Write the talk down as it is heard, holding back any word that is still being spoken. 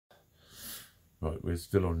Right, we're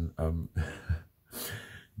still on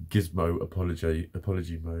Gizmo apology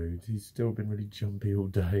mode. He's still been really jumpy all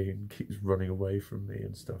day and keeps running away from me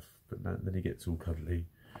and stuff. But then he gets all cuddly.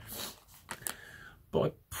 But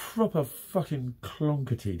I proper fucking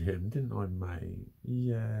clonketied him, didn't I, mate?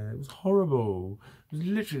 Yeah, it was horrible. It was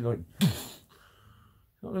literally like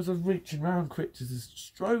I was reaching round quick to just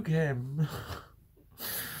stroke him.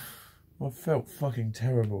 I felt fucking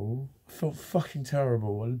terrible. I felt fucking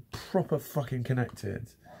terrible and proper fucking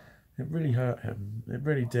connected. It really hurt him. It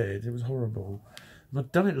really did. It was horrible. And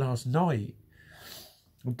I'd done it last night.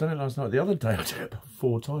 The other day I did it about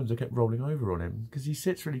 4 times. I kept rolling over on him because he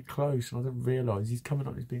sits really close and I don't realise he's coming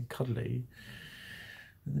up, he's being cuddly.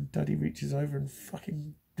 And then Daddy reaches over and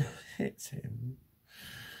fucking hits him.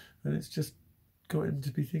 And it's just got him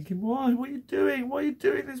to be thinking, why? What are you doing? Why are you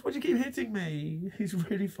doing this? Why do you keep hitting me? He's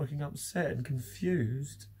really fucking upset and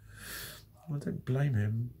confused. I don't blame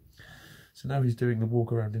him. So now he's doing the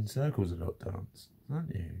walk around in circles a lot dance,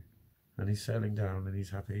 aren't you? And he's settling down and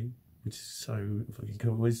he's happy, which is so fucking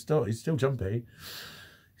cool. He's still jumpy.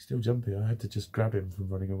 He's still jumpy. I had to just grab him from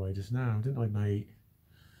running away just now, didn't I, mate?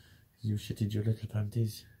 You shitted your little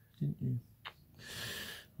panties, didn't you?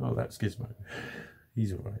 Oh, that's Gizmo.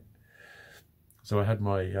 He's all right. So I had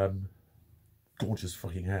my gorgeous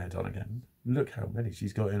fucking hair done again. Look how many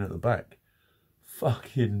she's got in at the back.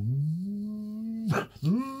 Fucking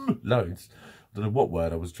loads. I don't know what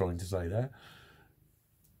word I was trying to say there.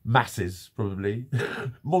 Masses, probably.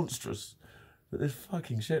 Monstrous. But there's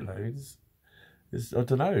fucking shitloads. I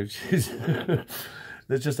don't know.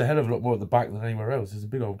 There's just a hell of a lot more at the back than anywhere else. There's a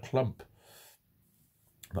big old clump.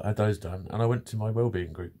 But I had those done. And I went to my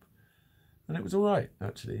wellbeing group. And it was all right,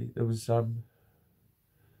 actually. There was,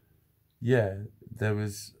 yeah, there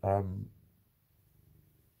was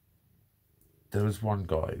one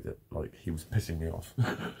guy that, like, he was pissing me off.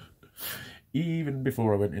 Even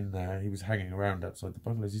before I went in there, he was hanging around outside the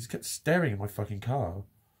bungalows. He just kept staring at my fucking car.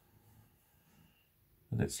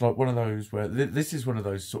 And it's like one of those where, this is one of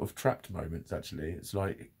those sort of trapped moments, actually. It's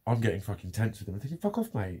like, I'm getting fucking tense with him. I'm thinking, fuck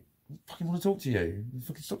off, mate. I fucking want to talk to you.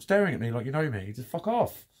 Fucking stop staring at me like you know me. Just fuck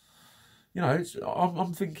off. You know,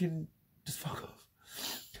 I'm thinking, just fuck off.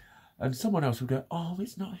 And someone else would go, oh,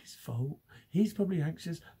 it's not his fault. He's probably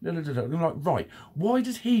anxious. I'm like, right, why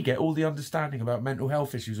does he get all the understanding about mental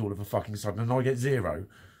health issues all of a fucking sudden and I get zero?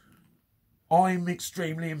 I'm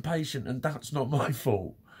extremely impatient and that's not my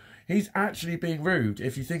fault. He's actually being rude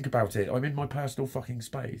if you think about it. I'm in my personal fucking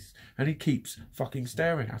space and he keeps fucking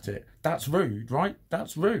staring at it. That's rude, right?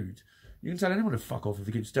 That's rude. You can tell anyone to fuck off if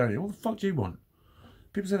he keeps staring at you. What the fuck do you want?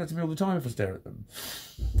 People say that to me all the time if I stare at them.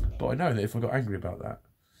 But I know that if I got angry about that,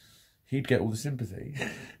 he'd get all the sympathy.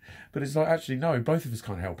 But it's like, actually, no, both of us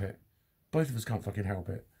can't help it. Both of us can't fucking help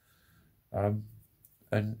it. And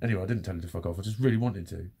anyway, I didn't tell him to fuck off. I just really wanted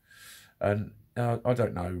to. And I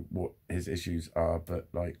don't know what his issues are, but,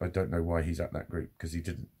 like, I don't know why he's at that group, because he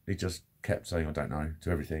didn't. He just kept saying, I don't know, to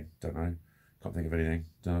everything. Don't know. Can't think of anything.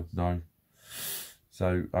 No.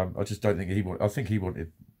 So I just don't think I think he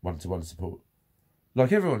wanted one-to-one support.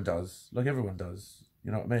 Like everyone does. You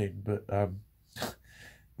know what I mean? But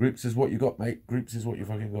groups is what you got, mate. Groups is what you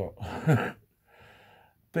fucking got.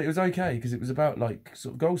 But it was okay, because it was about, like,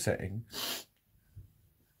 sort of goal setting.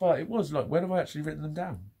 But it was like, when have I actually written them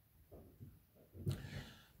down?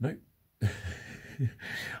 Nope.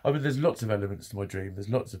 I mean, there's lots of elements to my dream. There's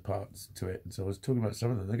lots of parts to it. And so I was talking about some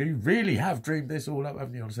of them. They go, you really have dreamed this all up,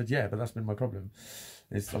 haven't you? And I said, yeah, but that's been my problem.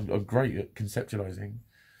 I'm great at conceptualising.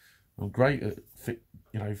 I'm great at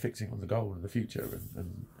fixing on the goal and the future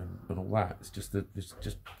and all that. It's just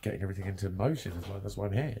getting everything into motion. That's why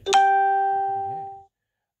I'm here.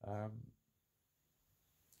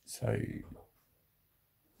 So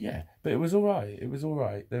yeah, but it was all right.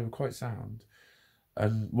 They were quite sound.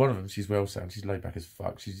 And one of them, she's well sound. She's laid back as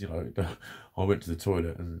fuck. She's, I went to the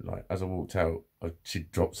toilet and, like, as I walked out, she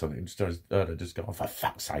dropped something. Just heard her just go, oh, for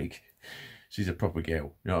fuck's sake. She's a proper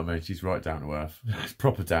girl. You know what I mean? She's right down to earth. It's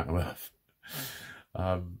proper down to earth.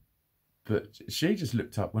 But she just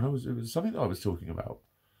looked up when it was something that I was talking about.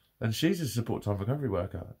 And she's a support time recovery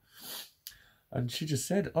worker. And she just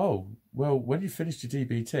said, oh, well, when you finished your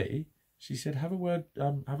DBT, she said, have a word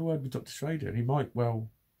with Dr. Schrader, and he might, well,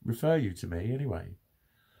 refer you to me anyway.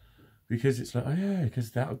 Because it's like, oh yeah,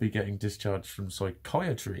 because that would be getting discharged from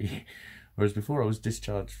psychiatry. Whereas before I was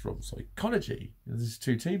discharged from psychology. There's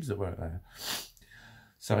 2 teams that work there.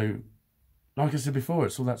 So, like I said before,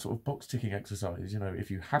 it's all that sort of box ticking exercise.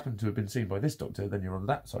 If you happen to have been seen by this doctor, then you're on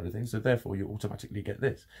that side of things. So therefore you automatically get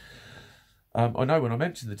this. I know when I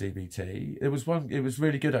mentioned the DBT, it was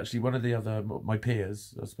really good actually. One of the other, my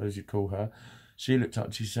peers, I suppose you'd call her, she looked up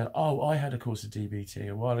and she said, oh, I had a course of DBT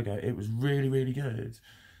a while ago. It was really, really good.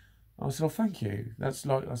 I said, oh, thank you.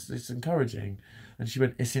 It's encouraging. And she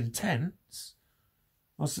went, it's intense.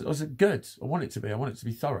 I said, good. I want it to be. I want it to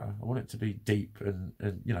be thorough. I want it to be deep and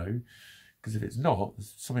you know, because if it's not,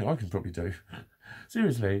 it's something I can probably do.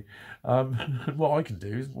 Seriously. And what I can do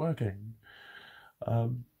isn't working.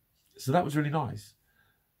 So that was really nice.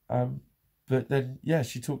 But then, yeah,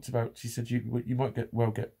 she talked about, she said, you might get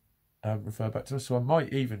referred back to us. So I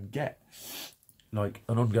might even get like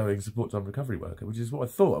an ongoing support time recovery worker, which is what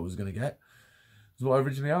I thought I was going to get. It's what I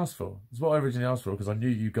originally asked for. It's what I originally asked for because I knew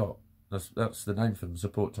you got, that's the name for them,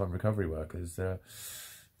 support time recovery workers. I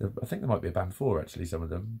think there might be a band 4 actually, some of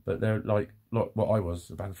them, but they're like what I was,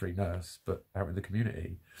 a band 3 nurse, but out in the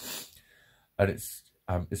community. And it's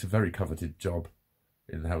a very coveted job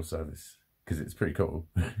in the health service because it's pretty cool.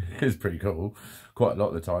 It's pretty cool. Quite a lot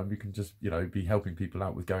of the time you can just, you know, be helping people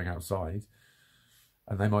out with going outside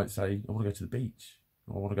and they might say, I want to go to the beach,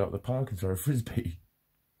 or I want to go out to the park and throw a frisbee.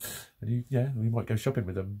 And we might go shopping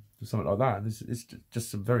with them or something like that. And it's just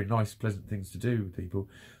some very nice, pleasant things to do with people.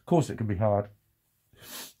 Of course, it can be hard.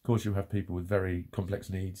 Of course, you'll have people with very complex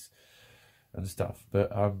needs and stuff.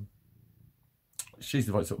 But she's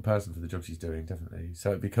the right sort of person for the job she's doing, definitely. So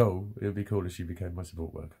it'd be cool. It would be cool if she became my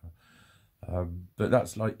support worker. But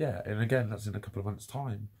that's like, yeah. And again, that's in a couple of months'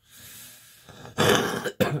 time.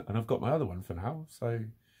 And I've got my other one for now. So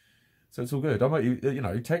it's all good. I might, you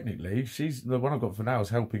know, technically, she's the one I've got for now is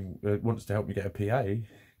helping, wants to help me get a PA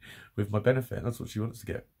with my benefit. That's what she wants to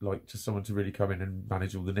get, like just someone to really come in and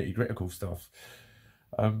manage all the nitty-gritty stuff.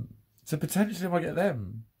 So potentially I might get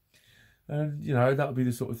them. And, you know, that'll be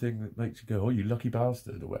the sort of thing that makes you go, oh, you lucky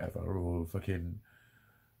bastard, or whatever, or fucking,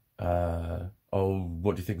 oh,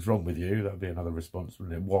 what do you think's wrong with you? That'd be another response,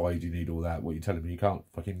 wouldn't it? Why do you need all that? What are you telling me? You can't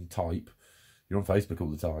fucking type. You're on Facebook all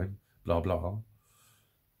the time, blah, blah.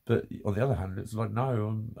 But on the other hand, it's like,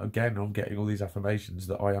 no, I'm getting all these affirmations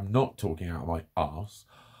that I am not talking out of my arse.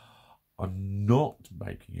 I'm not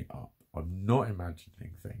making it up. I'm not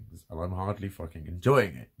imagining things, and I'm hardly fucking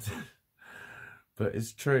enjoying it. But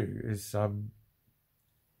it's true. It's you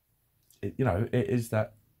know, it is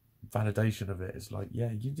that validation of it. It's like,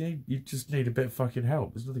 yeah, you just need a bit of fucking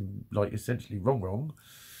help. There's nothing like essentially wrong.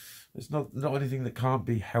 It's not anything that can't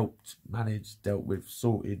be helped, managed, dealt with,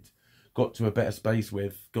 sorted, got to a better space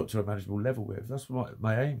with, got to a manageable level with. That's what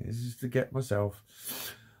my aim is to get myself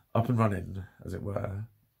up and running, as it were.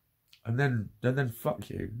 And then fuck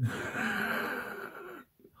you.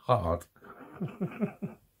 Hard.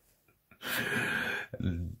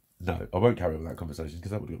 No, I won't carry on that conversation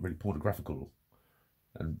because that would get really pornographical.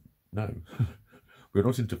 And no, we're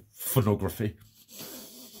not into phonography.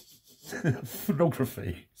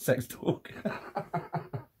 Phonography, sex talk.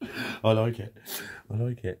 I like it. I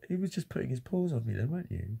like it. He was just putting his paws on me then,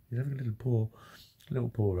 weren't you? He's having a little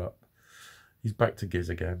paw up. He's back to Giz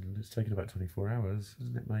again. It's taken about 24 hours,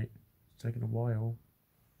 hasn't it, mate? It's taken a while.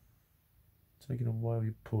 It's taken a while,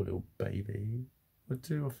 you poor little baby. I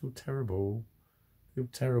feel terrible. I feel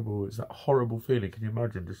terrible. It's that horrible feeling. Can you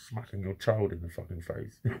imagine just smacking your child in the fucking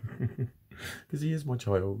face? Because he is my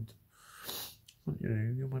child.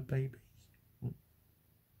 You're my baby.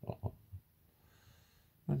 Oh.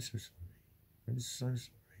 I'm so sorry. I'm so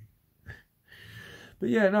sorry. But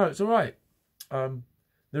yeah, no, it's all right.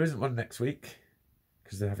 There isn't one next week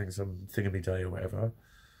because they're having some thingamy day or whatever.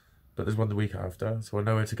 But there's one the week after, so I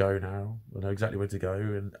know where to go now. I know exactly where to go,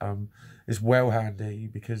 and it's well handy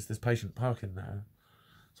because there's patient parking there.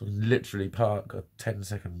 So I can literally park a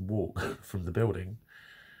 10-second walk from the building,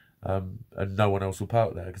 and no one else will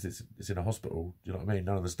park there because it's in a hospital. Do you know what I mean?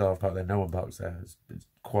 None of the staff park there. No one parks there. It's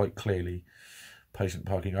quite clearly patient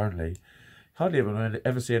parking only. Hardly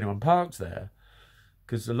ever see anyone parked there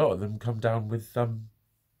because a lot of them come down with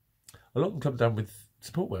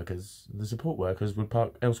support workers, and the support workers would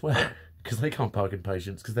park elsewhere because they can't park in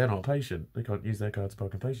patients because they're not a patient. They can't use their car to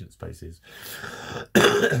park in patient spaces.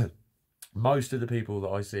 Most of the people that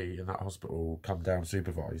I see in that hospital come down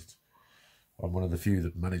supervised. I'm one of the few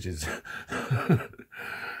that manages.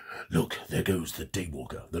 Look, there goes the day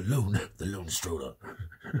walker, the lone stroller.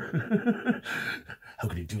 How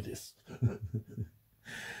can he do this?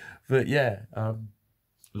 But yeah,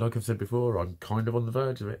 like I've said before, I'm kind of on the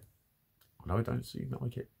verge of it. I know I don't seem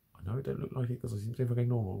like it. I know I don't look like it because I seem to be fucking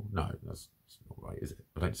normal. No, that's not right, is it?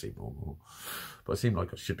 I don't seem normal. But I seem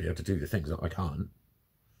like I should be able to do the things that I can't.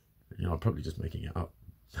 You know, I'm probably just making it up.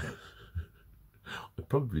 I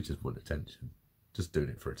probably just want attention. Just doing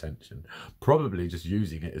it for attention. Probably just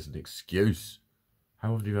using it as an excuse.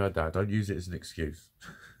 How have you heard that? Don't use it as an excuse.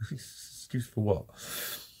 Excuse for what?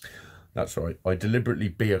 That's right. I deliberately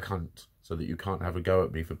be a cunt. so that you can't have a go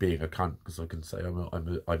at me for being a cunt, because I can say I'm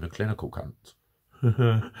a clinical cunt.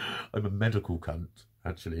 I'm a medical cunt,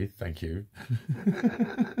 actually. Thank you.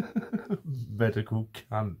 Medical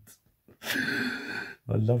cunt.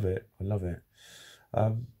 I love it. I love it.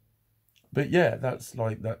 But yeah, that's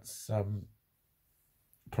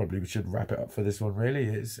probably we should wrap it up for this one, really.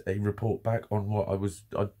 It's a report back on what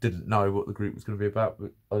I didn't know what the group was going to be about,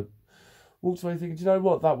 but I walked away thinking, do you know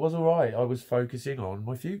what, that was all right. I was focusing on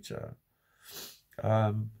my future.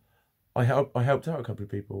 I helped out a couple of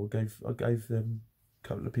people. I gave them a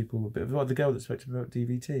couple of people a bit of, like the girl that spoke to me about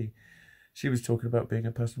DVT. She was talking about being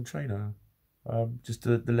a personal trainer, just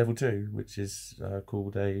the level 2, which is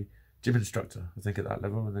called a gym instructor, I think, at that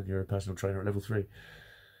level, and then you're a personal trainer at level 3.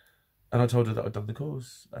 And I told her that I'd done the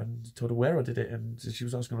course and told her where I did it, and she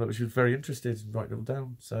was asking about it. She was very interested in writing it all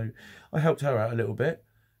down. So I helped her out a little bit.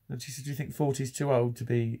 And she said, do you think 40 is too old to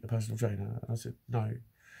be a personal trainer? And I said, no,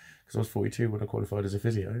 because I was 42 when I qualified as a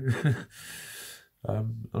physio.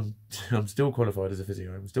 I'm still qualified as a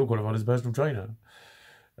physio. I'm still qualified as a personal trainer.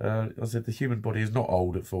 I said, the human body is not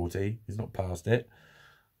old at 40. It's not past it.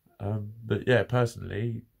 But yeah,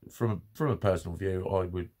 personally, from a personal view,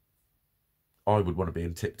 I would want to be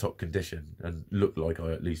in tip-top condition and look like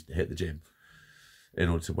I at least hit the gym in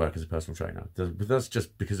order to work as a personal trainer. But that's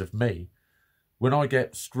just because of me. When I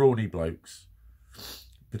get scrawny blokes,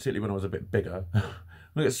 particularly when I was a bit bigger,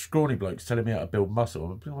 when I get scrawny blokes telling me how to build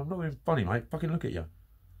muscle, I'm not being funny, mate. Fucking look at you.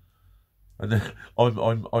 And then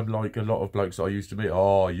I'm like a lot of blokes that I used to meet.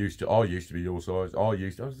 Oh, I used to be your size. I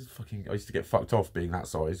used to get fucked off being that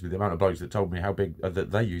size with the amount of blokes that told me how big that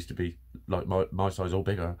they used to be, like my size or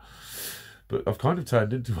bigger. But I've kind of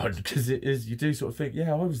turned into one, because it is, you do sort of think,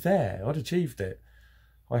 yeah, I was there. I'd achieved it.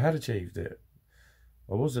 I had achieved it.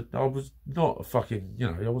 I was not a fucking, you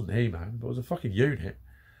know, I wasn't He-Man, but I was a fucking unit.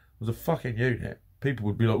 I was a fucking unit. People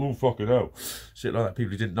would be like, oh, fucking hell. Shit like that.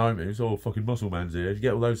 People who didn't know me. It's all fucking muscle man's here. You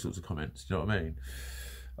get all those sorts of comments. Do you know what I mean?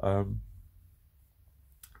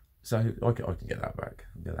 So I can get that back.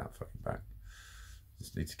 I can get that fucking back.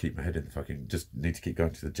 Just need to keep my head in the fucking, just need to keep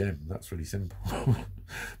going to the gym. That's really simple.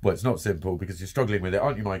 Well, it's not simple because you're struggling with it,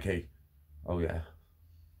 aren't you, Mikey? Oh, yeah.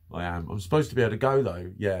 I am. I'm supposed to be able to go,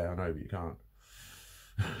 though. Yeah, I know, but you can't.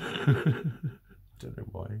 I don't know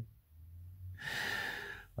why.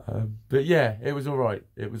 But yeah, it was all right.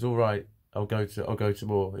 It was all right. I'll go to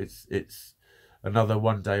more. It's another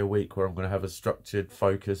one day a week where I'm going to have a structured,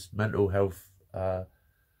 focused, mental health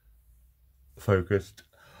focused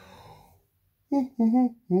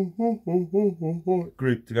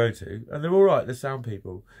group to go to, and they're all right. They're sound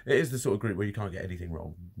people. It is the sort of group where you can't get anything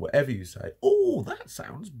wrong. Whatever you say, oh, that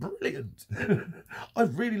sounds brilliant. I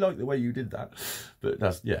really like the way you did that. But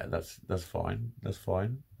that's fine. That's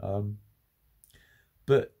fine.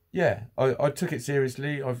 But yeah, I took it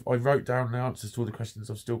seriously. I wrote down the answers to all the questions.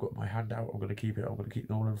 I've still got my handout. I'm going to keep it. I'm going to keep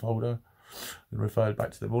them all in a folder and refer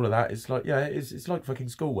back to them. All of that. It's like, yeah, it's like fucking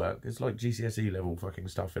schoolwork. It's like GCSE level fucking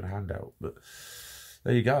stuff in a handout. But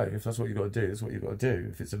there you go. If that's what you've got to do, that's what you've got to do.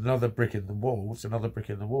 If it's another brick in the wall, it's another brick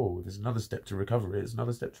in the wall. If it's another step to recovery, it's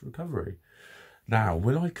another step to recovery. Now,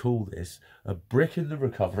 will I call this a brick in the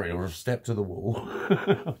recovery or a step to the wall?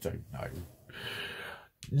 I don't know.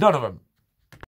 None of them.